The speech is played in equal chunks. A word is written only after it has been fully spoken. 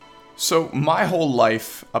So my whole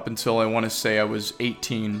life, up until I want to say I was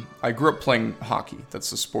 18, I grew up playing hockey. That's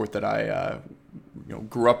the sport that I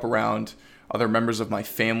grew up around. Other members of my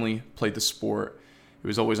family played the sport. It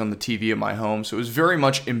was always on the TV in my home, so it was very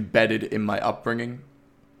much embedded in my upbringing.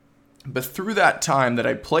 But through that time that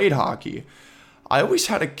I played hockey, I always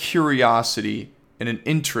had a curiosity and an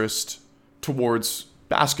interest towards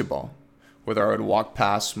basketball. Whether I would walk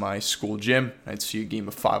past my school gym, I'd see a game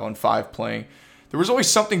of 5-on-5 playing. There was always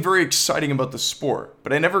something very exciting about the sport,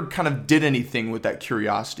 but I never kind of did anything with that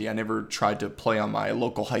curiosity. I never tried to play on my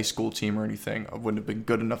local high school team or anything. I wouldn't have been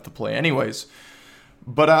good enough to play anyways.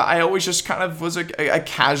 But I always just kind of was a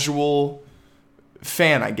casual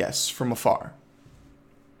fan, I guess, from afar.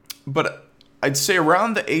 But I'd say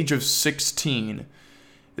around the age of 16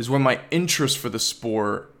 is when my interest for the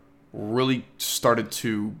sport really started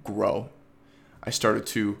to grow. I started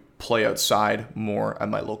to play outside more at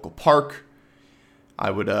my local park. I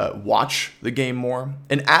would watch the game more.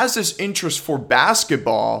 And as this interest for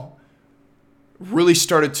basketball really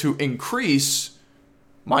started to increase,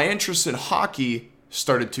 my interest in hockey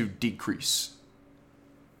started to decrease.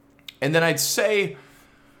 And then I'd say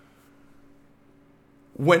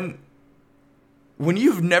when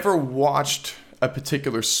you've never watched a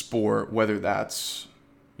particular sport, whether that's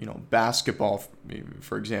basketball,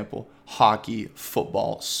 for example, hockey,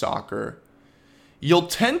 football, soccer, you'll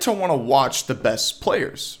tend to want to watch the best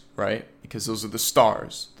players, right? Because those are the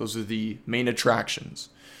stars. Those are the main attractions.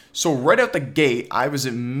 So right out the gate, I was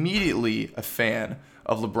immediately a fan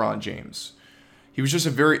of LeBron James. He was just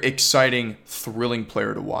a very exciting, thrilling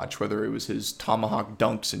player to watch, whether it was his tomahawk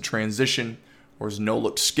dunks in transition or his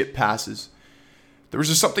no-look skip passes. There was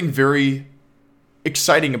just something very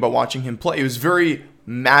exciting about watching him play. It was very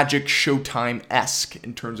Magic Showtime-esque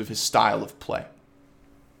in terms of his style of play.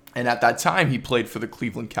 And at that time, he played for the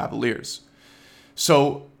Cleveland Cavaliers.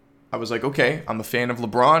 So I was like, okay, I'm a fan of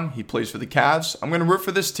LeBron. He plays for the Cavs. I'm going to root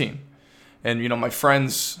for this team. And, my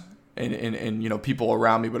friends and people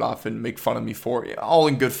around me would often make fun of me for it. All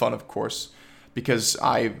in good fun, of course, because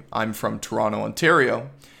I'm from Toronto, Ontario.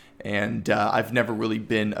 And I've never really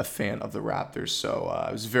been a fan of the Raptors. So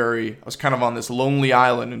I was kind of on this lonely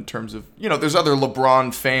island in terms of, there's other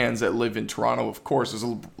LeBron fans that live in Toronto, of course. There's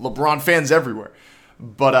LeBron fans everywhere.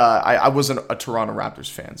 But I wasn't a Toronto Raptors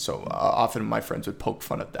fan, so often my friends would poke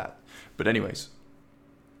fun at that. But anyways,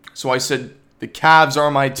 so I said, the Cavs are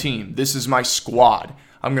my team. This is my squad.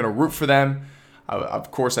 I'm going to root for them. Of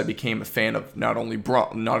course, I became a fan of not only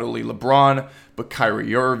LeBron, but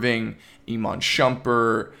Kyrie Irving, Iman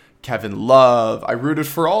Shumpert, Kevin Love. I rooted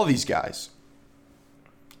for all these guys.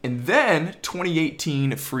 And then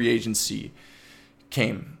 2018 free agency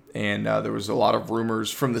came, and there was a lot of rumors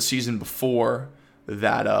from the season before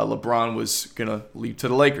that LeBron was going to leave to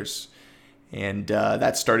the Lakers. And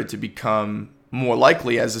that started to become more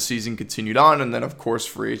likely as the season continued on. And then, of course,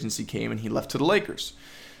 free agency came and he left to the Lakers.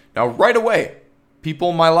 Now, right away,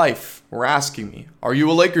 people in my life were asking me, are you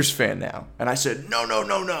a Lakers fan now? And I said,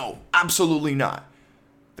 no, absolutely not.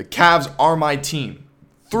 The Cavs are my team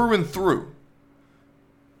through and through.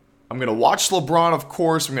 I'm going to watch LeBron, of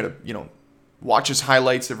course. I'm going to, watch his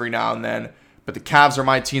highlights every now and then. But the Cavs are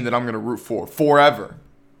my team that I'm going to root for forever.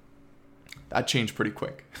 That changed pretty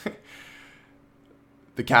quick.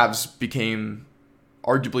 The Cavs became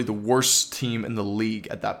arguably the worst team in the league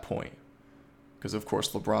at that point. Because, of course,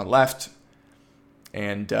 LeBron left.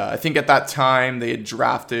 And I think at that time they had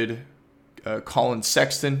drafted Colin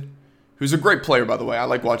Sexton, who's a great player, by the way. I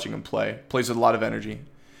like watching him play. Plays with a lot of energy.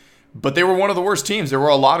 But they were one of the worst teams. They were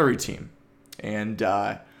a lottery team. And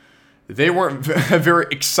they weren't a very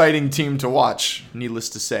exciting team to watch, needless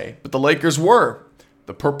to say. But the Lakers were.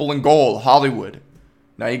 The purple and gold, Hollywood.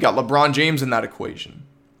 Now you got LeBron James in that equation.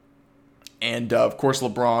 And, of course,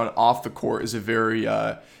 LeBron off the court is a very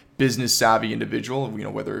business-savvy individual.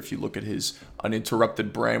 Whether if you look at his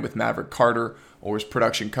uninterrupted brand with Maverick Carter or his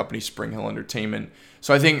production company, Spring Hill Entertainment.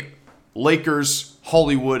 So I think Lakers,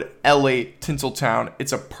 Hollywood, LA, Tinseltown,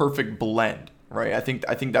 it's a perfect blend, right? I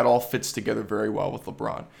think that all fits together very well with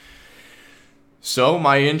LeBron. So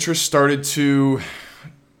my interest started to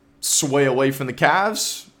sway away from the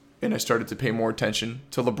Cavs, and I started to pay more attention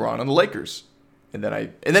to LeBron and the Lakers. And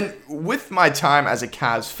then with my time as a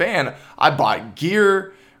Cavs fan, I bought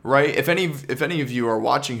gear, right? If any of you are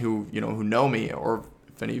watching who know me, or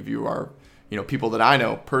if any of you are people that I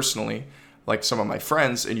know personally, like some of my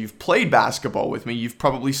friends, and you've played basketball with me, you've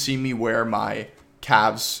probably seen me wear my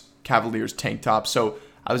Cavaliers tank top. So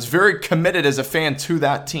I was very committed as a fan to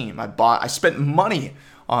that team. I spent money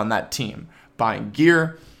on that team, buying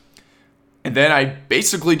gear. And then I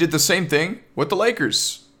basically did the same thing with the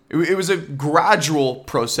Lakers. It was a gradual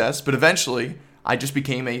process, but eventually I just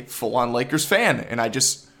became a full-on Lakers fan, and I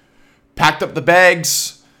just packed up the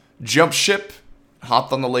bags, jumped ship,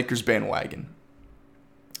 hopped on the Lakers bandwagon.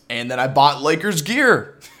 And then I bought Lakers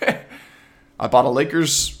gear. I bought a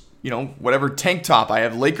Lakers, whatever tank top. I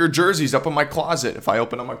have Laker jerseys up in my closet. If I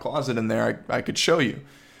open up my closet in there, I could show you.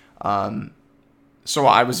 So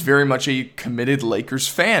I was very much a committed Lakers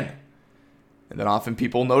fan. And then often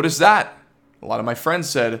people notice that. A lot of my friends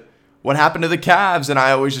said, "What happened to the Cavs?" And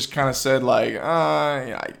I always just kind of said,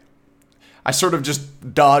 I sort of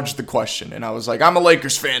just dodged the question. And I was like, I'm a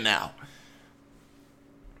Lakers fan now.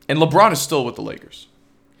 And LeBron is still with the Lakers.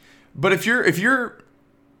 But if you're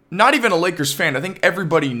not even a Lakers fan, I think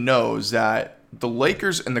everybody knows that the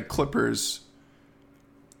Lakers and the Clippers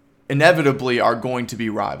inevitably are going to be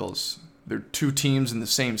rivals. They're two teams in the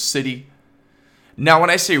same city. Now, when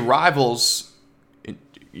I say rivals,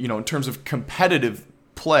 in terms of competitive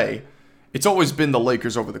play, it's always been the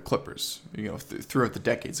Lakers over the Clippers, throughout the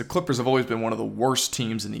decades. The Clippers have always been one of the worst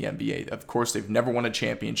teams in the NBA. Of course, they've never won a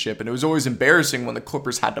championship, and it was always embarrassing when the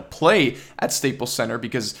Clippers had to play at Staples Center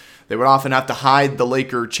because they would often have to hide the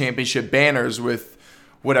Laker championship banners with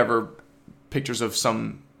whatever pictures of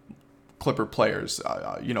some Clipper players.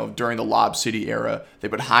 During the Lob City era, they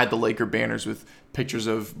would hide the Laker banners with pictures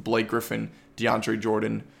of Blake Griffin, DeAndre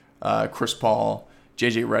Jordan, Chris Paul,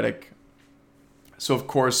 JJ Redick. So, of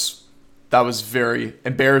course, that was very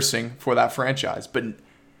embarrassing for that franchise. But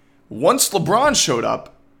once LeBron showed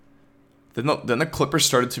up, then the Clippers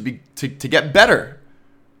started to get better.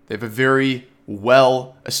 They have a very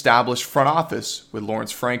well-established front office with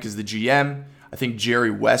Lawrence Frank as the GM. I think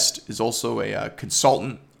Jerry West is also a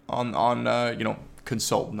consultant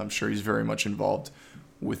consultant. I'm sure he's very much involved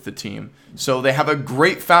with the team. So they have a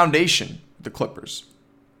great foundation, the Clippers.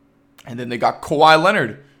 And then they got Kawhi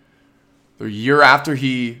Leonard. The year after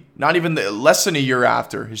less than a year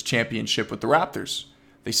after his championship with the Raptors,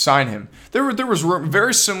 they signed him. There was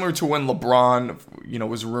very similar to when LeBron,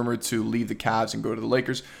 was rumored to leave the Cavs and go to the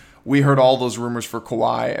Lakers. We heard all those rumors for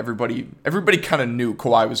Kawhi. Everybody kind of knew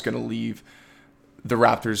Kawhi was going to leave the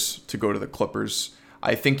Raptors to go to the Clippers.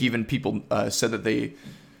 I think even people said that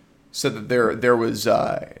there was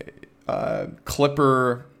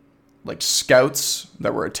Clipper scouts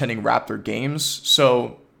that were attending Raptor games.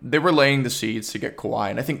 So they were laying the seeds to get Kawhi,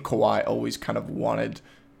 and I think Kawhi always kind of wanted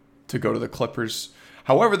to go to the Clippers.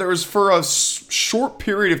 However, there was, for a short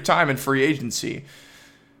period of time in free agency,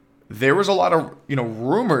 there was a lot of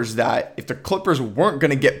rumors that if the Clippers weren't going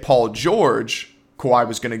to get Paul George, Kawhi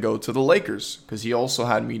was going to go to the Lakers because he also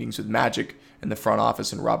had meetings with Magic in the front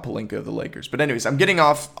office and Rob Pelinka of the Lakers. But anyways, I'm getting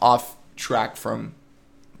off track from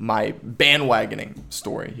my bandwagoning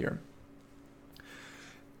story here.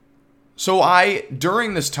 So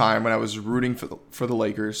during this time when I was rooting for the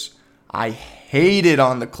Lakers, I hated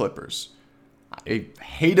on the Clippers. I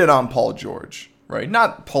hated on Paul George, right?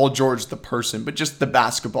 Not Paul George the person, but just the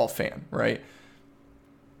basketball fan, right?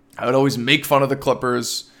 I would always make fun of the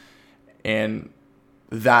Clippers, and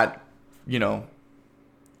that,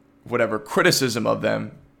 whatever criticism of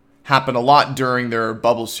them happened a lot during their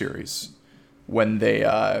bubble series when they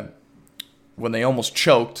almost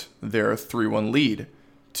choked their 3-1 lead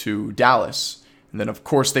to Dallas. And then, of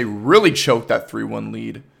course, they really choked that 3-1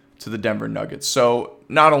 lead to the Denver Nuggets. So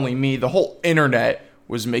not only me, the whole internet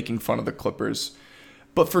was making fun of the Clippers.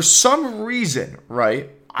 But for some reason,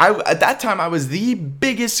 right, at that time I was the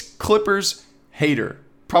biggest Clippers hater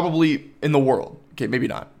probably in the world. Okay, maybe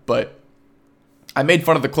not, but I made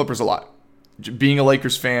fun of the Clippers a lot. Being a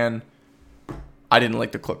Lakers fan, I didn't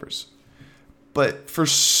like the Clippers. But for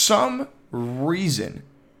some reason,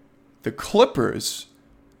 the Clippers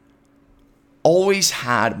always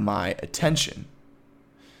had my attention.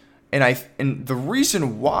 And the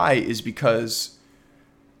reason why is because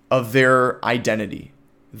of their identity,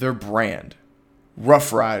 their brand.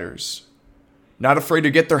 Rough Riders, not afraid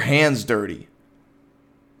to get their hands dirty,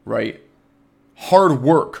 right? Hard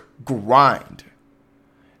work, grind.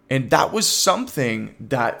 And that was something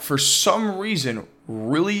that for some reason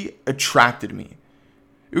really attracted me.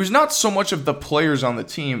 It was not so much of the players on the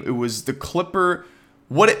team, it was the Clipper,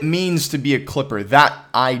 what it means to be a Clipper, that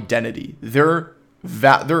identity, their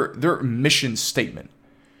mission statement.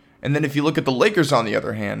 And then if you look at the Lakers on the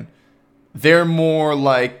other hand, they're more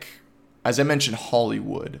like, as I mentioned,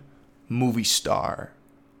 Hollywood, movie star.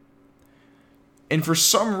 And for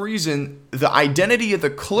some reason, the identity of the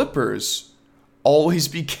Clippers always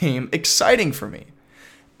became exciting for me.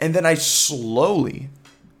 And then I slowly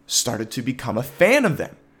started to become a fan of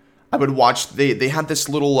them. I would watch, they had this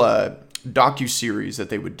little docu-series that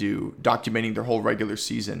they would do, documenting their whole regular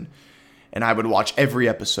season. and I would watch every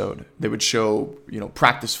episode. They would show,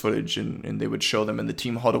 practice footage, and they would show them in the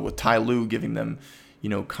team huddle with Ty Lue giving them,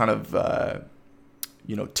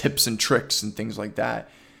 tips and tricks and things like that.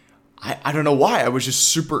 I don't know why. I was just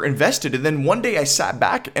super invested. And then one day I sat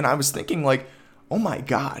back and I was thinking like, oh my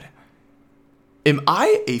God, am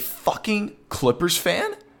I a fucking Clippers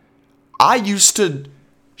fan? I used to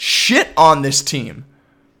shit on this team,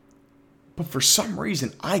 but for some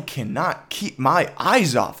reason I cannot keep my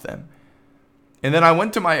eyes off them. And then I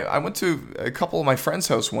went to a couple of my friends'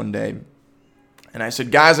 house one day, and I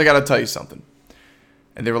said, guys, I got to tell you something.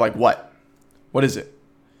 And they were like, what? What is it?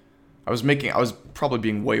 I was probably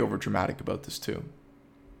being way over dramatic about this too.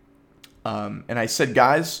 And I said,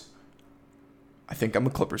 guys, I think I'm a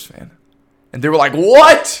Clippers fan. And they were like,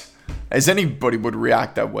 what? As anybody would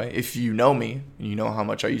react that way. If you know me, and you know how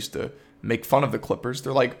much I used to make fun of the Clippers,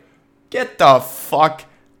 they're like, get the fuck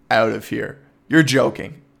out of here. You're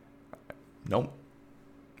joking. Nope.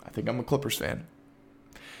 I think I'm a Clippers fan.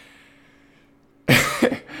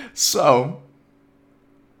 So,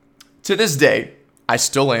 to this day, I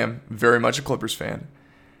still am very much a Clippers fan.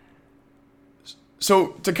 So,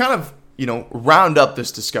 to kind of, round up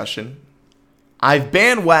this discussion, I've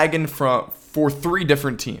bandwagoned for 3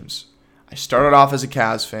 different teams. I started off as a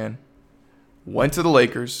Cavs fan, went to the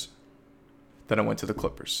Lakers, then I went to the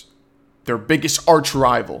Clippers. Their biggest arch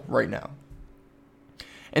rival right now.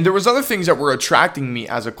 And there was other things that were attracting me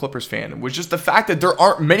as a Clippers fan, which is the fact that there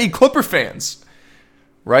aren't many Clipper fans,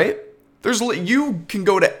 right? You can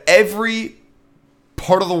go to every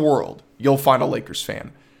part of the world, you'll find a Lakers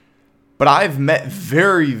fan. But I've met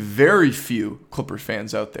very, very few Clipper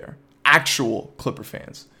fans out there, actual Clipper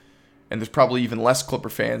fans. And there's probably even less Clipper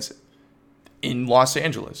fans in Los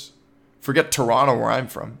Angeles. Forget Toronto, where I'm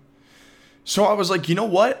from. So I was like, you know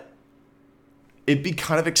what? It'd be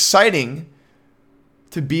kind of exciting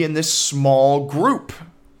to be in this small group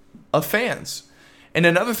of fans. And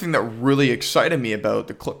another thing that really excited me about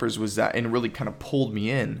the Clippers was that, and really kind of pulled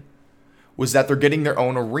me in, was that they're getting their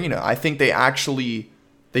own arena. I think they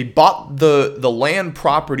bought the land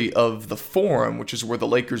property of the Forum, which is where the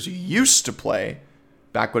Lakers used to play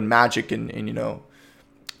back when Magic and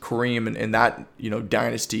Kareem and that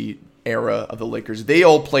dynasty era of the Lakers, they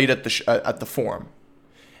all played at the Forum.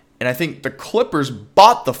 And I think the Clippers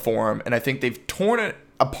bought the Forum, and I think they've torn it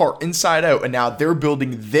apart inside out, and now they're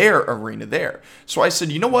building their arena there. So I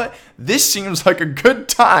said, you know what? This seems like a good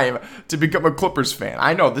time to become a Clippers fan.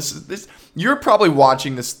 I know this. You're probably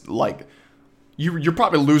watching this like you're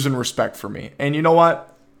probably losing respect for me. And you know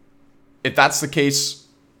what? If that's the case,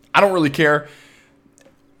 I don't really care.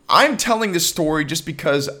 I'm telling this story just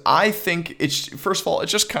because I think first of all,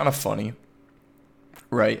 it's just kind of funny,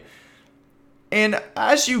 right? And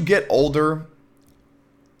as you get older,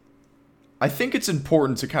 I think it's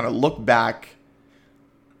important to kind of look back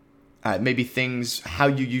at maybe things, how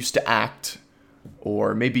you used to act,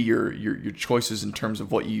 or maybe your choices in terms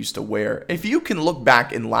of what you used to wear. If you can look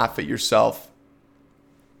back and laugh at yourself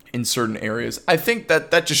in certain areas, I think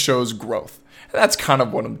that just shows growth. And that's kind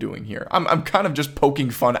of what I'm doing here. I'm kind of just poking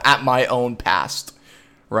fun at my own past,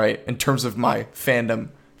 right, in terms of my fandom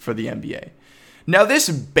for the NBA. Now, this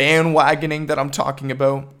bandwagoning that I'm talking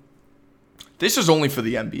about, this is only for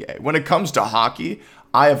the NBA. When it comes to hockey,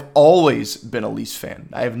 I have always been a Leafs fan.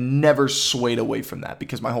 I have never swayed away from that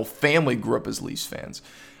because my whole family grew up as Leafs fans.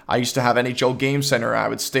 I used to have NHL Game Center. I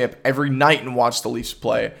would stay up every night and watch the Leafs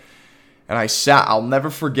play. And I'll never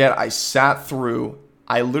forget,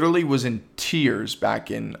 I literally was in tears back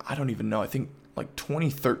in, I don't even know, I think like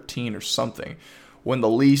 2013 or something, when the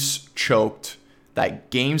Leafs choked that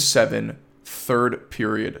Game 7 third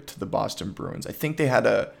period to the Boston Bruins. I think they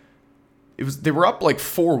were up like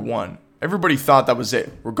 4-1. Everybody thought that was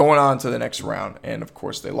it. We're going on to the next round. And of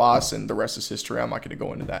course they lost, and the rest is history. I'm not going to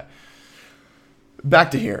go into that.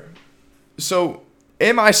 Back to here. So,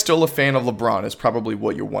 am I still a fan of LeBron is probably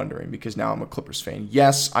what you're wondering, because now I'm a Clippers fan.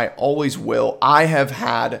 Yes, I always will. I have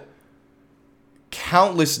had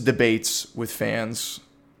countless debates with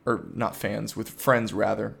with friends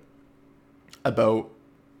rather, about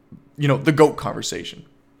the GOAT conversation.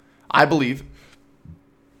 I believe,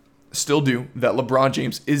 still do, that LeBron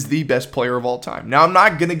James is the best player of all time. Now, I'm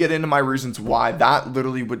not going to get into my reasons why.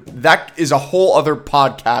 That is a whole other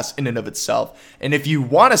podcast in and of itself. And if you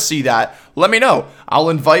want to see that, let me know. I'll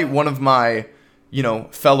invite one of my,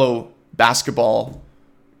 fellow basketball,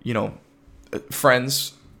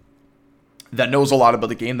 friends that knows a lot about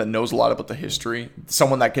the game, that knows a lot about the history,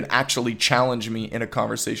 someone that can actually challenge me in a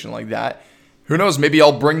conversation like that. Who knows? Maybe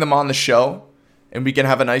I'll bring them on the show and we can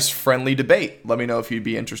have a nice friendly debate. Let me know if you'd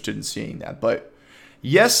be interested in seeing that. But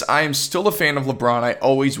yes, I am still a fan of LeBron. I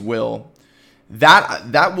always will.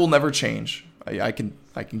 That will never change. I can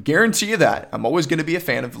guarantee you that. I'm always going to be a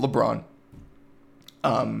fan of LeBron.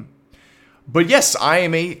 But yes, I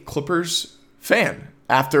am a Clippers fan.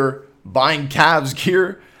 After buying Cavs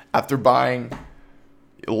gear, after buying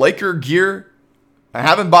Laker gear, I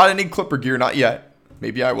haven't bought any Clipper gear, not yet.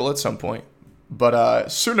 Maybe I will at some point. But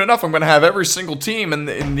soon enough, I'm going to have every single team in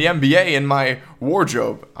the NBA in my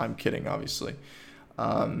wardrobe. I'm kidding, obviously.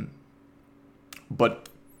 But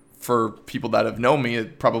for people that have known me,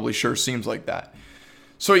 it probably sure seems like that.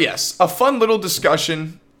 So yes, a fun little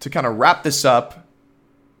discussion to kind of wrap this up.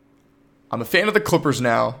 I'm a fan of the Clippers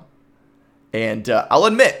now. And I'll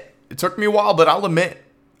admit, it took me a while, but I'll admit,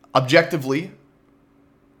 objectively,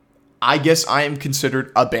 I guess I am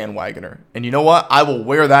considered a bandwagoner. And you know what? I will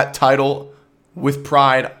wear that title with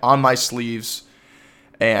pride on my sleeves.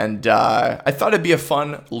 And I thought it'd be a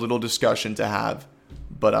fun little discussion to have.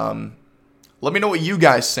 But let me know what you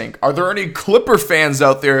guys think. Are there any Clipper fans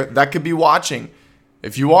out there that could be watching?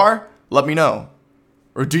 If you are, let me know.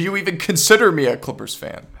 Or do you even consider me a Clippers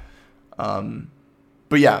fan?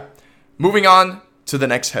 But yeah, moving on to the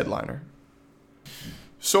next headliner.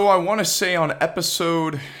 So I want to say on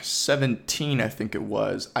episode 17, I think it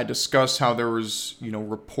was, I discussed how there was,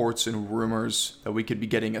 reports and rumors that we could be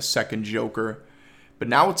getting a second Joker. But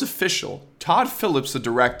now it's official. Todd Phillips, the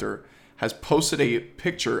director, has posted a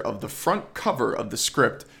picture of the front cover of the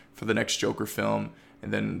script for the next Joker film.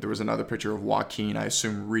 And then there was another picture of Joaquin, I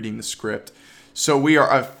assume, reading the script. So we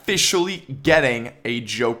are officially getting a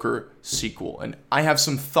Joker sequel. And I have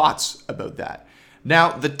some thoughts about that.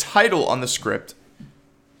 Now, the title on the script,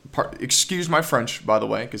 excuse my French, by the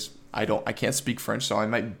way, because I can't speak French, so I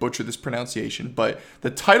might butcher this pronunciation. But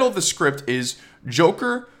the title of the script is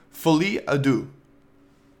Joker Folie à Deux.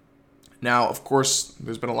 Now, of course,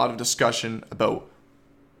 there's been a lot of discussion about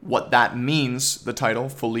what that means, the title,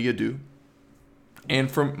 Folie à Deux.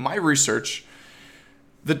 And from my research,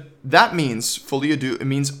 that means, Folie à Deux, it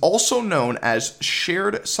means also known as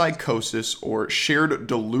shared psychosis or shared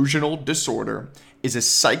delusional disorder, is a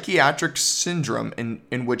psychiatric syndrome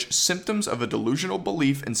in which symptoms of a delusional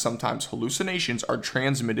belief and sometimes hallucinations are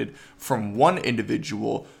transmitted from one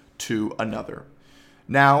individual to another.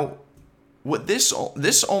 Now, what this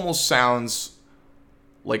almost sounds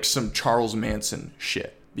like some Charles Manson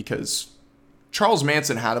shit, because Charles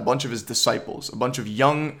Manson had a bunch of his disciples, a bunch of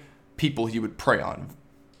young people he would prey on,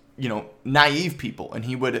 naive people, and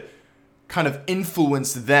he would kind of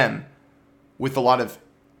influence them with a lot of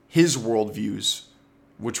his worldviews,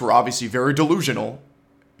 which were obviously very delusional,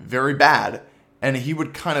 very bad, and he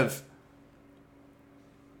would kind of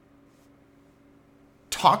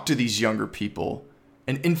talk to these younger people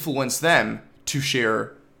and influence them to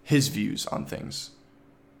share his views on things.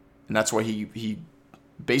 And that's why he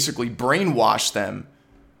basically brainwashed them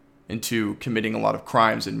into committing a lot of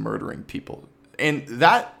crimes and murdering people. And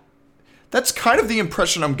that's kind of the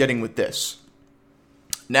impression I'm getting with this.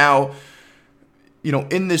 Now,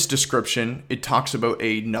 in this description, it talks about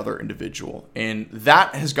another individual. And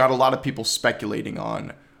that has got a lot of people speculating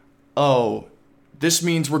on, oh, this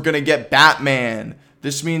means we're going to get Batman.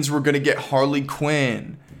 This means we're going to get Harley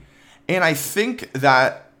Quinn. And I think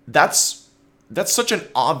that's such an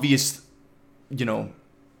obvious,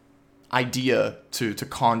 idea to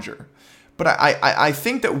conjure. But I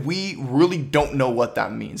think that we really don't know what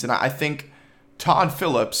that means. And I think Todd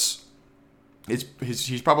Phillips,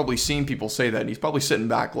 he's probably seen people say that, and he's probably sitting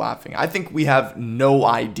back laughing. I think we have no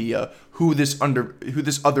idea who this other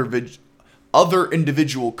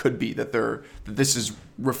individual could be that this is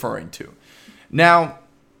referring to. Now,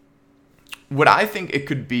 what I think it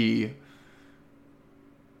could be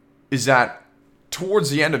is that towards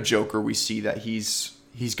the end of Joker, we see that he's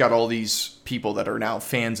got all these people that are now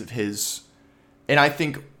fans of his. And I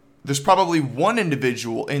think there's probably one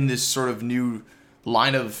individual in this sort of new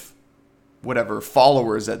line of whatever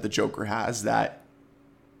followers that the Joker has that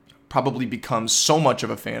probably becomes so much of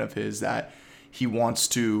a fan of his that he wants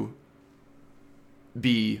to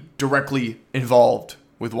be directly involved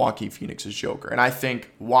with Joaquin Phoenix's Joker. And I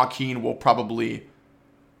think Joaquin will probably,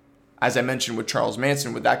 as I mentioned with Charles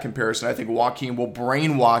Manson, with that comparison, I think Joaquin will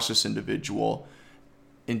brainwash this individual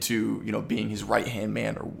into, being his right-hand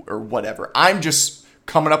man or whatever. I'm just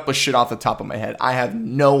coming up with shit off the top of my head. I have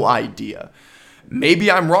no idea.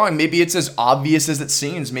 Maybe I'm wrong. Maybe it's as obvious as it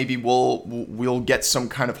seems. Maybe we'll get some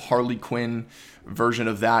kind of Harley Quinn version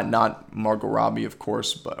of that, not Margot Robbie, of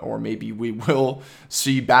course, or maybe we will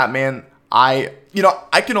see Batman. I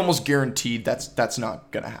can almost guarantee that's not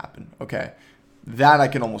gonna happen. Okay, that I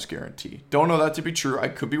can almost guarantee. Don't know that to be true. I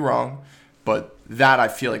could be wrong, but that I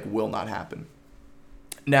feel like will not happen.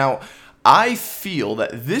 Now, I feel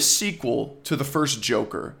that this sequel to the first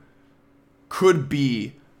Joker could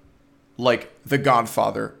be like The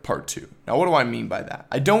Godfather Part 2. Now, what do I mean by that?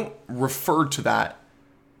 I don't refer to that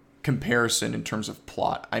comparison in terms of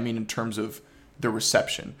plot. I mean in terms of the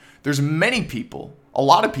reception. There's many people, a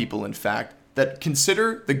lot of people in fact, that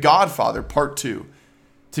consider The Godfather Part 2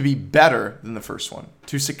 to be better than the first one,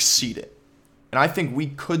 to succeed it. And I think we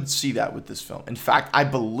could see that with this film. In fact, I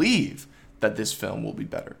believe that this film will be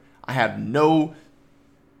better. I have no,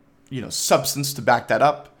 substance to back that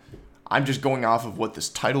up. I'm just going off of what this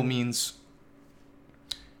title means.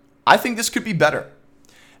 I think this could be better.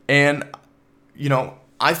 And,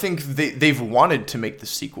 I think they've wanted to make the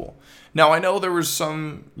sequel. Now, I know there was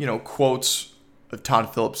some, quotes of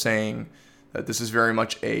Todd Phillips saying that this is very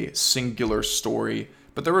much a singular story.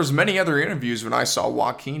 But there was many other interviews when I saw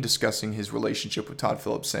Joaquin discussing his relationship with Todd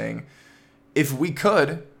Phillips saying, if we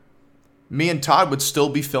could, me and Todd would still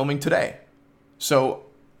be filming today. So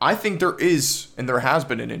I think there is, and there has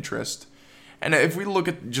been an interest. And if we look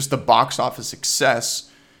at just the box office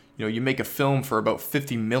success, you make a film for about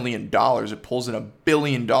 $50 million, it pulls in $1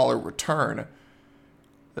 billion return.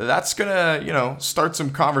 That's going to, start some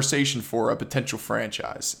conversation for a potential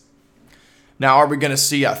franchise. Now, are we going to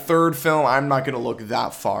see a third film? I'm not going to look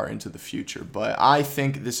that far into the future, but I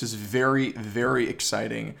think this is very, very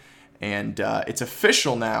exciting. And it's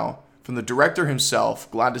official now from the director himself.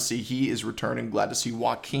 Glad to see he is returning. Glad to see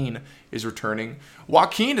Joaquin is returning.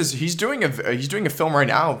 Joaquin he's doing a film right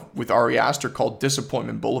now with Ari Aster called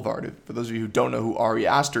Disappointment Boulevard. For those of you who don't know who Ari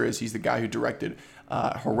Aster is, he's the guy who directed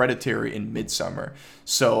Hereditary and Midsommar.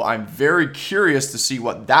 So I'm very curious to see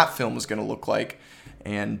what that film is going to look like.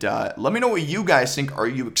 And let me know what you guys think. Are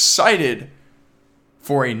you excited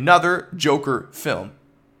for another Joker film?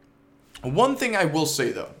 One thing I will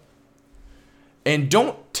say, though, and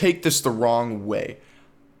don't take this the wrong way,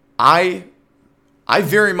 I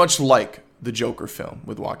very much like the Joker film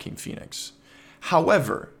with Joaquin Phoenix.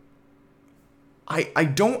 However, I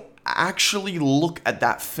don't actually look at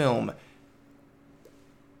that film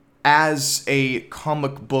as a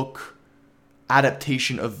comic book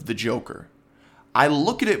adaptation of the Joker. I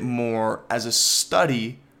look at it more as a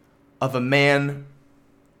study of a man,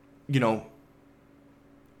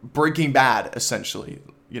 Breaking Bad, essentially,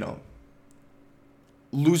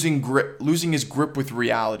 losing his grip with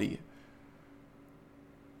reality,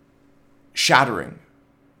 shattering.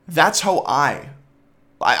 That's how I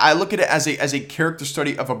look at it as a character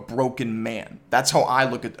study of a broken man. That's how I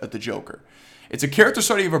look at the Joker. It's a character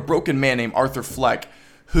study of a broken man named Arthur Fleck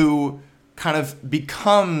who kind of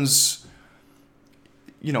becomes,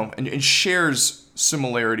 and shares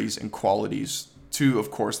similarities and qualities to, of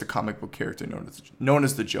course, the comic book character known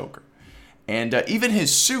as the Joker. And even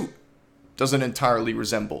his suit doesn't entirely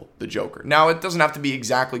resemble the Joker. Now, it doesn't have to be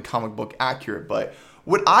exactly comic book accurate, but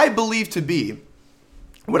what I believe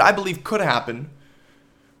could happen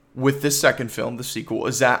with this second film, the sequel,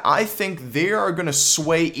 is that I think they are going to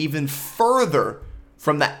sway even further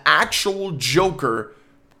from the actual Joker,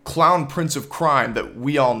 clown prince of crime that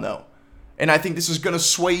we all know. And I think this is going to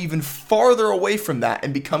sway even farther away from that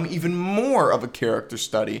and become even more of a character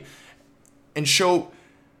study and show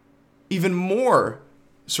even more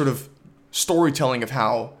sort of storytelling of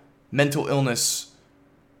how mental illness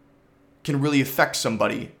can really affect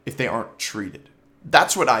somebody if they aren't treated.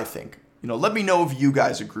 That's what I think. Let me know if you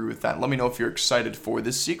guys agree with that. Let me know if you're excited for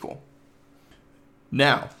this sequel.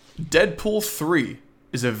 Now, Deadpool 3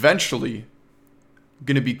 is eventually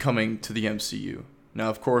going to be coming to the MCU. Now,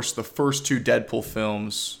 of course, the first two Deadpool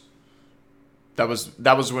films, that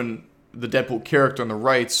was when the Deadpool character and the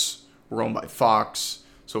rights were owned by Fox.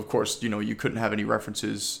 So, of course, you couldn't have any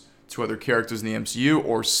references to other characters in the MCU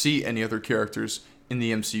or see any other characters in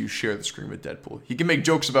the MCU share the screen with Deadpool. He can make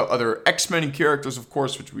jokes about other X-Men characters, of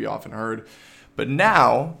course, which we often heard. But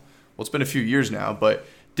now, well, it's been a few years now, but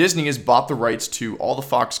Disney has bought the rights to all the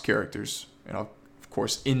Fox characters. And, of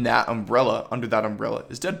course, under that umbrella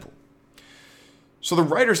is Deadpool. So the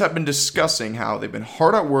writers have been discussing how they've been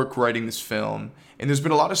hard at work writing this film, and there's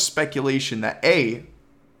been a lot of speculation that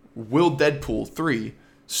will Deadpool 3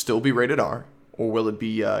 still be rated R, or will it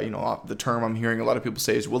be, the term I'm hearing a lot of people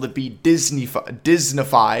say is, will it be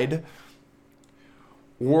Disneyfied,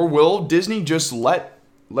 or will Disney just let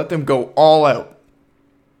them go all out?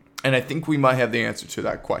 And I think we might have the answer to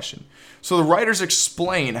that question. So the writers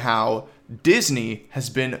explain how Disney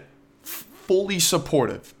has been fully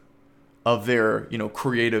supportive of their,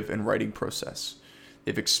 creative and writing process.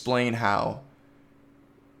 They've explained how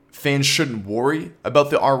fans shouldn't worry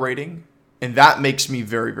about the R rating, and that makes me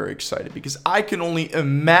very, very excited because I can only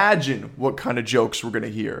imagine what kind of jokes we're going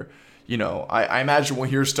to hear, I imagine we'll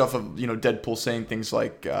hear stuff of, Deadpool saying things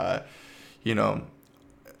like, I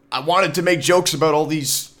wanted to make jokes about all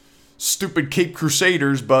these stupid Cape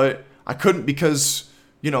Crusaders, but I couldn't because,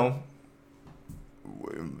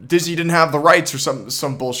 Disney didn't have the rights or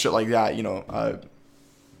some bullshit like that.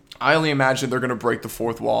 I only imagine they're going to break the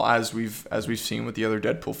fourth wall as we've seen with the other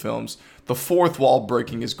Deadpool films. The fourth wall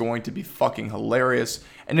breaking is going to be fucking hilarious.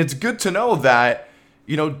 And it's good to know that,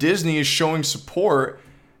 Disney is showing support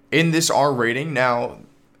in this R rating. Now,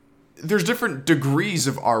 there's different degrees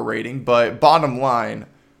of R rating, but bottom line,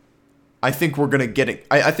 I think we're going to get it.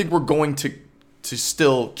 I think we're going to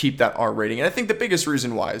still keep that R rating. And I think the biggest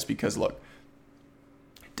reason why is because, look,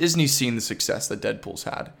 Disney's seen the success that Deadpool's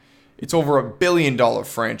had. It's over $1 billion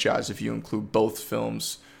franchise if you include both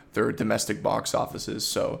films, their domestic box offices.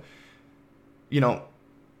 So,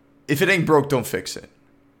 if it ain't broke, don't fix it.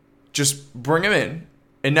 Just bring them in.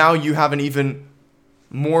 And now you have an even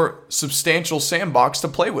more substantial sandbox to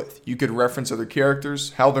play with. You could reference other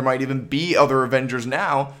characters. Hell, there might even be other Avengers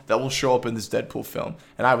now that will show up in this Deadpool film.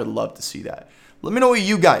 And I would love to see that. Let me know what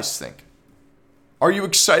you guys think. Are you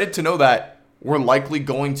excited to know that we're likely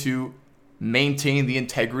going to maintain the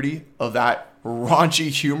integrity of that raunchy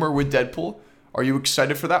humor with Deadpool? Are you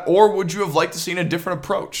excited for that? Or would you have liked to see a different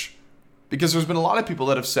approach? Because there's been a lot of people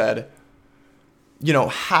that have said,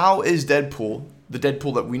 how is Deadpool, the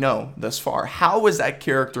Deadpool that we know thus far, how is that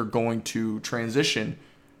character going to transition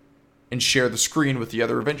and share the screen with the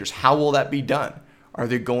other Avengers? How will that be done? Are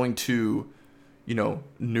they going to,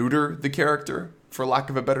 neuter the character, for lack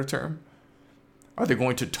of a better term? Are they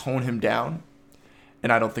going to tone him down?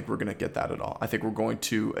 And I don't think we're going to get that at all. I think we're going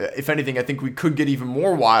to, if anything, I think we could get even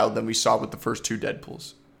more wild than we saw with the first two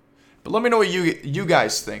Deadpools. But let me know what you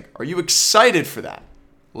guys think. Are you excited for that?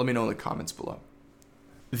 Let me know in the comments below.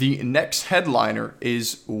 The next headliner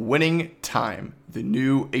is Winning Time, the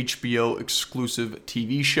new HBO exclusive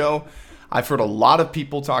TV show. I've heard a lot of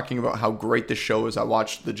people talking about how great the show is. I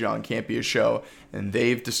watched the John Campea show, and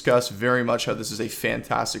they've discussed very much how this is a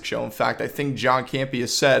fantastic show. In fact, I think John Campea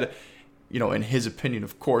said, in his opinion,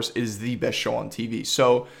 of course, is the best show on TV.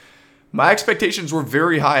 So my expectations were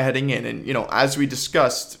very high heading in. And, as we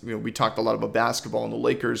discussed, we talked a lot about basketball, and the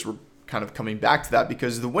Lakers were kind of coming back to that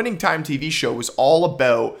because the Winning Time TV show was all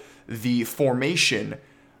about the formation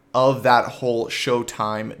of that whole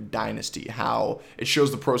Showtime dynasty, how it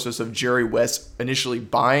shows the process of Jerry West initially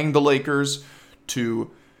buying the Lakers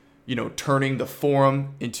to, turning the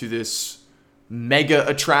Forum into this mega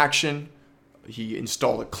attraction. He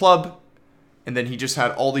installed a club, and then he just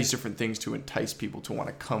had all these different things to entice people to want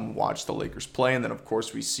to come watch the Lakers play. And then, of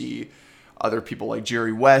course, we see other people like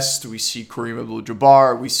Jerry West, we see Kareem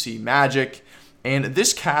Abdul-Jabbar, we see Magic, and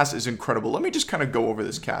this cast is incredible. Let me just kind of go over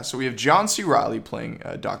this cast. So we have John C. Reilly playing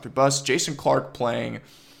Dr. Buss, Jason Clarke playing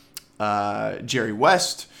Jerry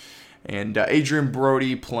West, and Adrian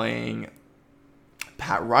Brody playing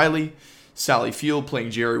Pat Riley, Sally Field playing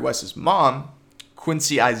Jerry West's mom,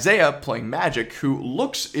 Quincy Isaiah playing Magic, who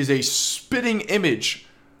is a spitting image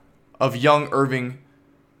of young Irving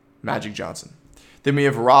Magic Johnson. Then we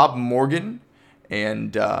have Rob Morgan,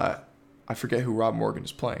 and I forget who Rob Morgan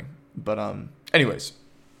is playing. But anyways,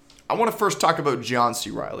 I want to first talk about John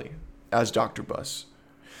C. Reilly as Dr. Buss.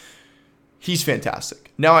 He's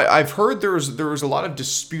fantastic. Now, I've heard there was a lot of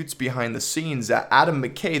disputes behind the scenes that Adam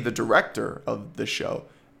McKay, the director of the show,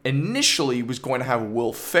 initially was going to have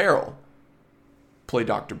Will Ferrell play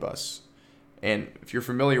Dr. Buss. And if you're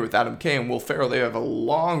familiar with Adam McKay and Will Ferrell, they have a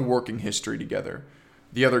long working history together.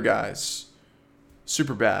 The Other Guys,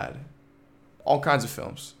 Superbad, all kinds of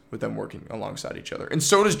films with them working alongside each other. And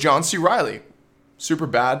so does John C. Reilly. Step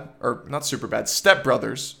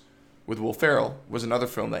Brothers with Will Ferrell was another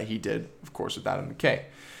film that he did, of course, with Adam McKay.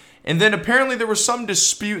 And then apparently there was some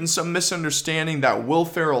dispute and some misunderstanding that Will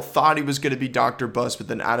Ferrell thought he was going to be Dr. Buss, but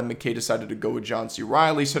then Adam McKay decided to go with John C.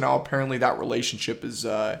 Reilly. So now apparently that relationship is,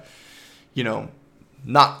 not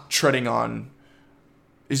treading on,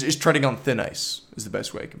 is treading on thin ice, is the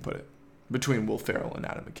best way I can put it, between Will Ferrell and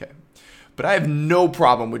Adam McKay. But I have no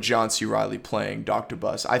problem with John C. Reilly playing Dr.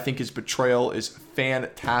 Buss. I think his portrayal is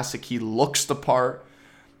fantastic. He looks the part.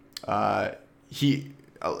 Dr.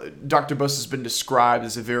 Buss has been described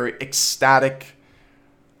as a very ecstatic,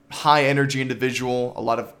 high-energy individual, a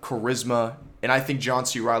lot of charisma, and I think John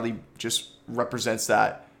C. Reilly just represents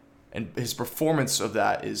that, and his performance of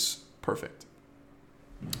that is perfect.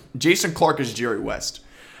 Jason Clarke is Jerry West.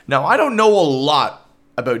 Now, I don't know a lot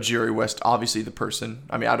about Jerry West, obviously the person.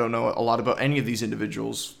 I mean, I don't know a lot about any of these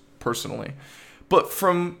individuals personally. But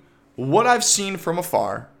from what I've seen from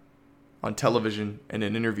afar on television and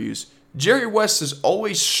in interviews, Jerry West has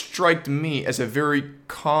always struck me as a very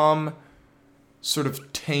calm, sort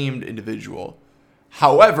of tamed individual.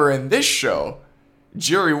 However, in this show,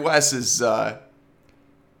 Jerry West is the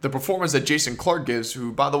performance that Jason Clarke gives,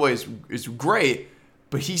 who, by the way, is great,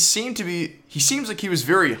 but he seems like he was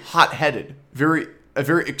very hot-headed, a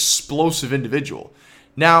very explosive individual.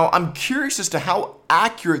 Now, I'm curious as to how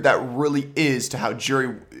accurate that really is to how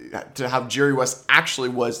Jerry West actually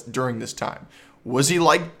was during this time. Was he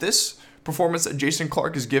like this performance that Jason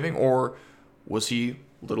Clarke is giving, or was he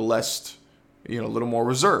a little less, a little more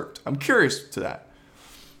reserved? I'm curious to that.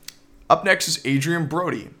 Up next is Adrien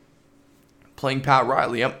Brody, playing Pat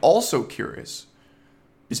Riley. I'm also curious.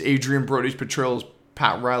 Is Adrien Brody's portrayal as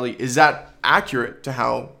Pat Riley, is that accurate to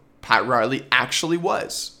how Pat Riley actually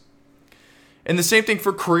was? And the same thing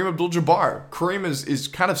for Kareem Abdul-Jabbar. Kareem is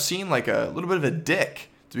kind of seen like a little bit of a dick,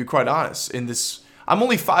 to be quite honest. In this, I'm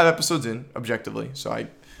only 5 episodes in, objectively, so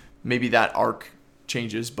maybe that arc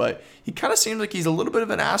changes, but he kind of seems like he's a little bit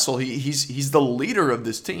of an asshole. He's the leader of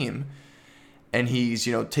this team, and he's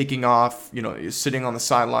taking off, he's sitting on the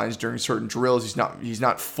sidelines during certain drills. He's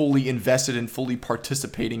not fully invested and fully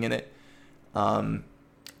participating in it.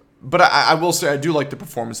 But I will say I do like the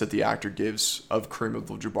performance that the actor gives of Kareem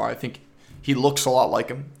Abdul-Jabbar. I think he looks a lot like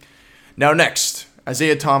him. Now next,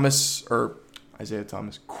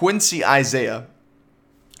 Quincy Isaiah,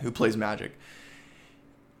 who plays Magic.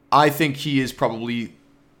 I think he is probably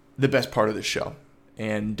the best part of the show.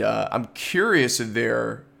 And I'm curious if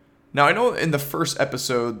now I know in the first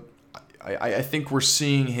episode, I think we're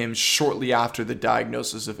seeing him shortly after the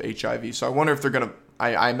diagnosis of HIV. So I wonder if they're going to,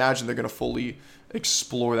 I imagine they're going to fully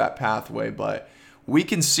explore that pathway. But we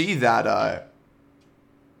can see that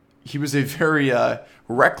he was a very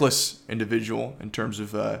reckless individual in terms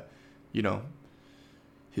of,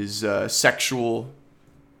 his sexual,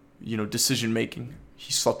 decision making.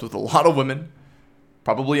 He slept with a lot of women,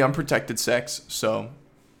 probably unprotected sex. So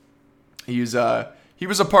he was a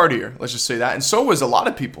partier, let's just say that. And so was a lot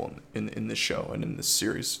of people in this show and in this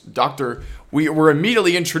series. We were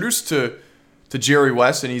immediately introduced to Jerry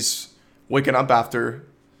West, and he's waking up after,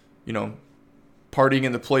 partying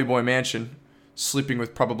in the Playboy Mansion, sleeping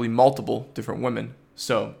with probably multiple different women.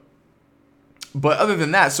 So, but other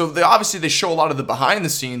than that, so they show a lot of the behind the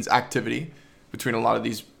scenes activity between a lot of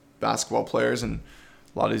these basketball players and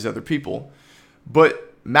a lot of these other people.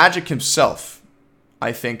 But Magic himself,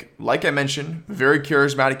 I think, like I mentioned, very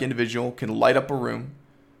charismatic individual, can light up a room.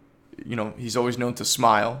 He's always known to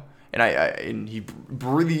smile, and he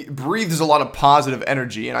breathes a lot of positive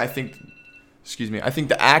energy. And I think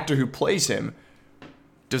the actor who plays him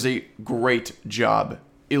does a great job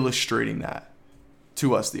illustrating that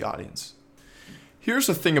to us, the audience. Here's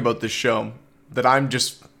the thing about this show that I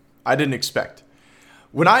didn't expect.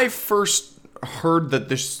 When I first heard that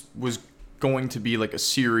this was going to be like a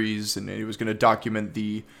series and it was going to document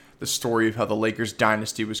the story of how the Lakers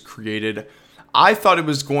dynasty was created, I thought it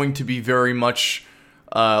was going to be very much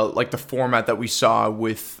like the format that we saw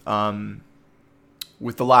with The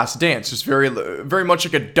Last Dance. It's very, very much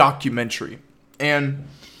like a documentary. And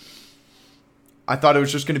I thought it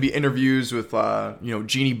was just going to be interviews with,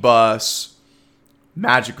 Jeannie Buss,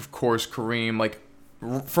 Magic, of course, Kareem, like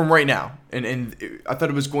from right now. And I thought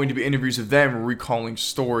it was going to be interviews of them recalling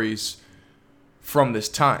stories from this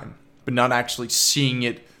time, but not actually seeing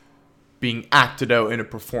it being acted out in a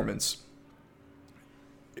performance.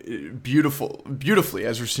 Beautifully,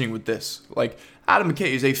 as we're seeing with this. Like, Adam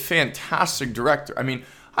McKay is a fantastic director. I mean,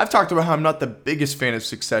 I've talked about how I'm not the biggest fan of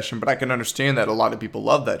Succession, but I can understand that a lot of people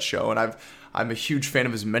love that show, and I'm a huge fan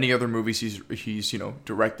of his many other movies he's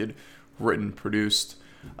directed, written, produced.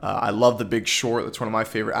 I love The Big Short. That's one of my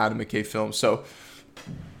favorite Adam McKay films. So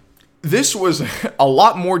this was a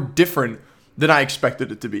lot more different than I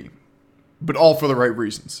expected it to be, but all for the right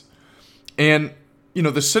reasons. And the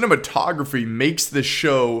cinematography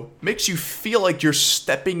makes you feel like you're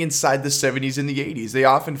stepping inside the 70s and the 80s. They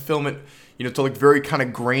often film it, to look very kind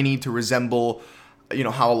of grainy, to resemble,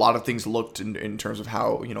 how a lot of things looked in terms of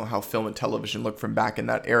how, how film and television looked from back in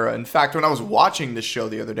that era. In fact, when I was watching this show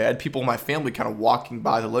the other day, I had people in my family kind of walking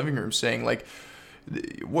by the living room saying, like,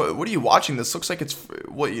 what are you watching? This looks like it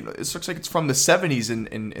looks like it's from the 70s and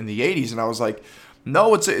the 80s. And I was like,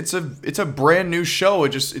 no, it's a brand new show.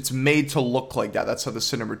 It's made to look like that. That's how the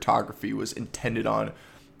cinematography was intended on.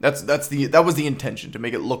 That was the intention, to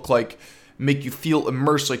make it look like, make you feel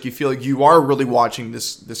immersed, like you feel like you are really watching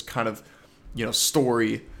this kind of,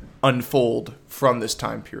 story unfold from this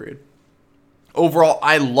time period. Overall,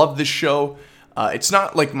 I love this show. It's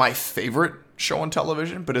not like my favorite show on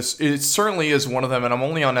television, but it certainly is one of them. And I'm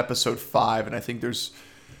only on episode 5, and I think there's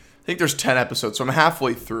I think there's 10 episodes, so I'm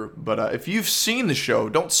halfway through. But if you've seen the show,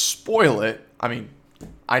 don't spoil it. I mean,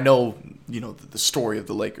 I know, the story of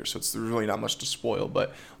the Lakers, so there's really not much to spoil.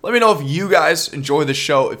 But let me know if you guys enjoy the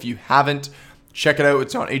show. If you haven't, check it out.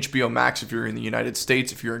 It's on HBO Max if you're in the United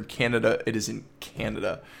States. If you're in Canada, it is in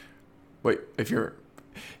Canada. Wait, if you're...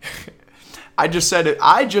 I just said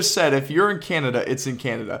if you're in Canada, it's in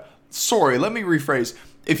Canada. Sorry, let me rephrase.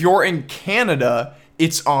 If you're in Canada,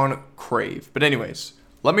 it's on Crave. But anyways,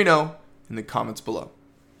 let me know in the comments below.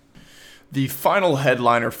 The final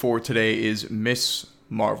headliner for today is Miss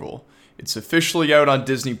Marvel. It's officially out on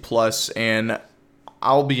Disney Plus, and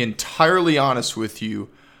I'll be entirely honest with you,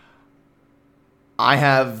 I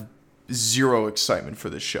have zero excitement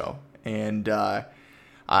for this show. And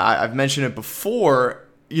I've mentioned it before,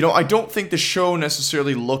 I don't think the show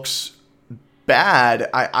necessarily looks bad.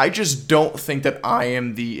 I just don't think that I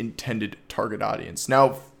am the intended target audience.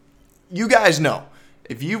 Now, you guys know,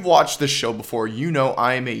 if you've watched this show before, you know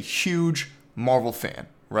I am a huge Marvel fan,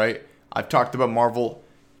 right? I've talked about Marvel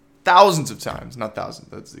thousands of times. Not thousands,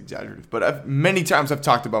 that's exaggerative. But many times I've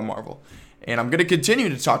talked about Marvel. And I'm going to continue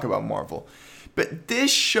to talk about Marvel. But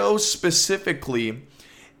this show specifically,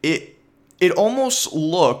 it almost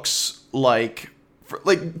looks like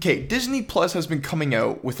Disney Plus has been coming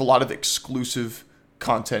out with a lot of exclusive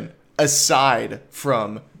content aside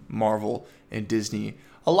from Marvel and Disney.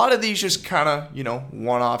 A lot of these just kind of,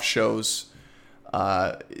 one-off shows,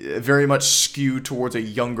 very much skewed towards a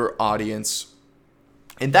younger audience.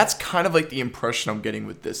 And that's kind of like the impression I'm getting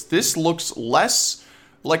with this. This looks less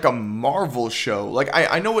like a Marvel show. Like,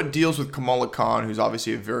 I know it deals with Kamala Khan, who's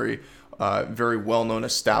obviously a very well-known,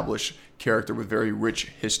 established character with very rich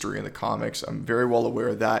history in the comics. I'm very well aware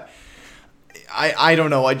of that. I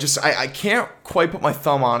don't know. I can't quite put my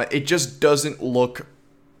thumb on it. It just doesn't look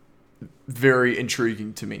very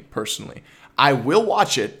intriguing to me personally. I will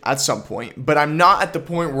watch it at some point, but I'm not at the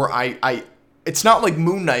point where it's not like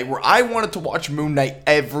Moon Knight, where I wanted to watch Moon Knight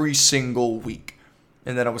every single week.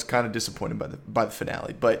 And then I was kind of disappointed by the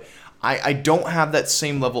finale. But I don't have that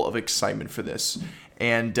same level of excitement for this.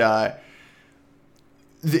 And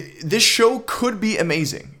this show could be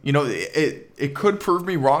amazing. It could prove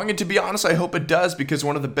me wrong. And to be honest, I hope it does, because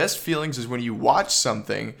one of the best feelings is when you watch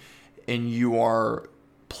something and you are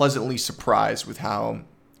pleasantly surprised with how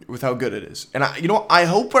good it is. And I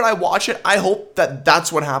hope when I watch it, I hope that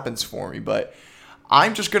that's what happens for me. But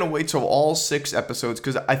I'm just going to wait till all 6 episodes,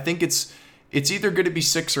 because I think it's either going to be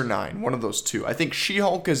 6 or 9, one of those two. I think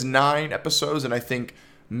She-Hulk is 9 episodes, and I think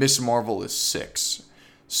Miss Marvel is 6.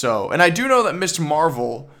 So, and I do know that Miss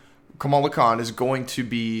Marvel, Kamala Khan, is going to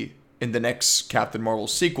be in the next Captain Marvel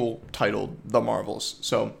sequel titled The Marvels.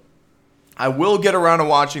 So, I will get around to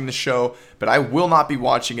watching the show, but I will not be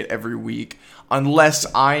watching it every week unless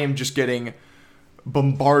I am just getting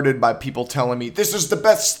bombarded by people telling me, this is the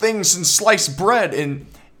best thing since sliced bread. And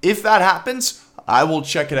if that happens, I will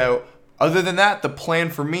check it out. Other than that, the plan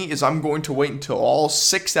for me is I'm going to wait until all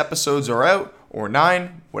 6 episodes are out, or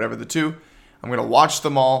 9, whatever the two. I'm going to watch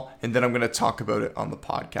them all, and then I'm going to talk about it on the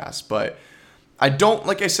podcast. But I don't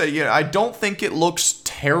think it looks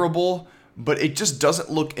terrible, but it just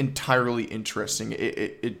doesn't look entirely interesting.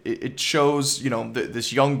 It shows,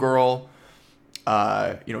 this young girl,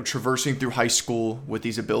 traversing through high school with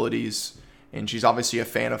these abilities. And she's obviously a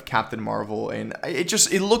fan of Captain Marvel. And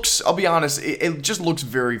it looks, I'll be honest, it just looks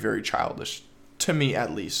very, very childish. To me,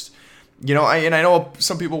 at least. I know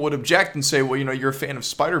some people would object and say, well, you're a fan of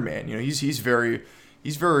Spider-Man. He's very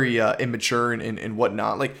immature and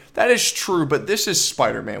whatnot. Like, that is true, but this is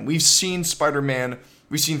Spider-Man. We've seen Spider-Man.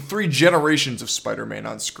 We've seen 3 generations of Spider-Man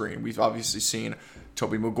on screen. We've obviously seen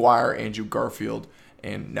Tobey Maguire, Andrew Garfield,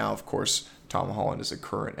 and now, of course, Tom Holland is a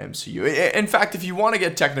current MCU. In fact, if you want to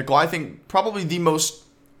get technical, I think probably the most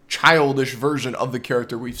childish version of the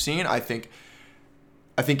character we've seen, I think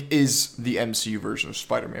is the MCU version of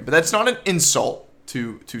Spider-Man. But that's not an insult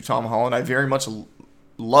to Tom Holland. I very much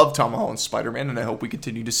love Tom Holland's Spider-Man, and I hope we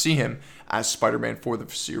continue to see him as Spider-Man for the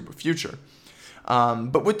foreseeable future.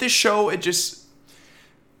 But with this show, it just,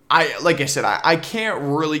 I can't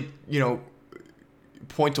really,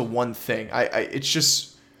 point to one thing. It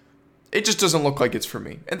just doesn't look like it's for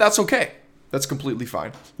me, and that's okay. That's completely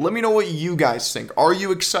fine. Let me know what you guys think. Are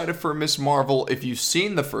you excited for Miss Marvel? If you've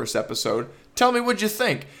seen the first episode, tell me what you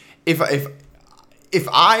think. If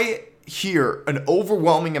I hear an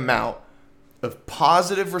overwhelming amount of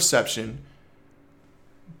positive reception,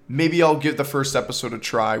 maybe I'll give the first episode a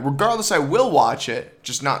try. Regardless, I will watch it.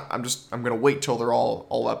 I'm gonna wait till they're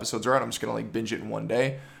all episodes are out. I'm just gonna binge it in one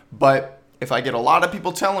day. But if I get a lot of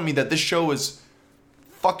people telling me that this show is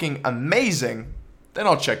fucking amazing, then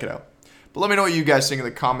I'll check it out. But let me know what you guys think in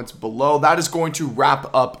the comments below. That is going to wrap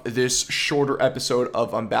up this shorter episode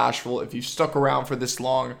of Unbashful. If you stuck around for this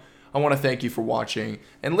long, I want to thank you for watching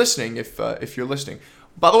and listening if you're listening.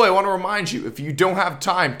 By the way, I want to remind you, if you don't have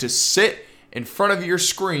time to sit in front of your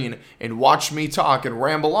screen and watch me talk and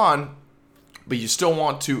ramble on, but you still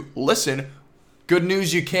want to listen, good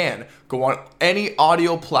news, you can. Go on any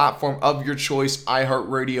audio platform of your choice,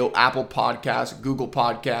 iHeartRadio, Apple Podcasts, Google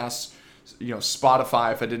Podcasts,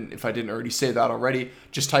 Spotify, if I didn't already say that already.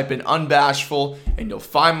 Just type in Unbashful and you'll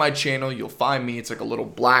find my channel. You'll find me. It's like a little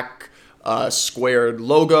black squared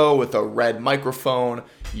logo with a red microphone,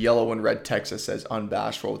 yellow and red text that says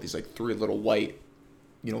Unbashful with these like three little white,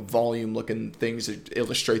 volume looking things that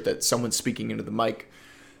illustrate that someone's speaking into the mic.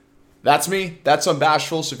 That's me. That's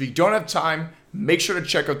Unbashful. So if you don't have time, make sure to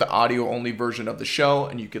check out the audio-only version of the show,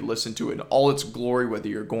 and you can listen to it in all its glory, whether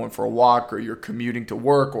you're going for a walk or you're commuting to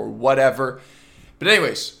work or whatever. But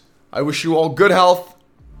anyways, I wish you all good health,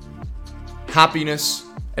 happiness,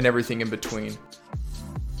 and everything in between.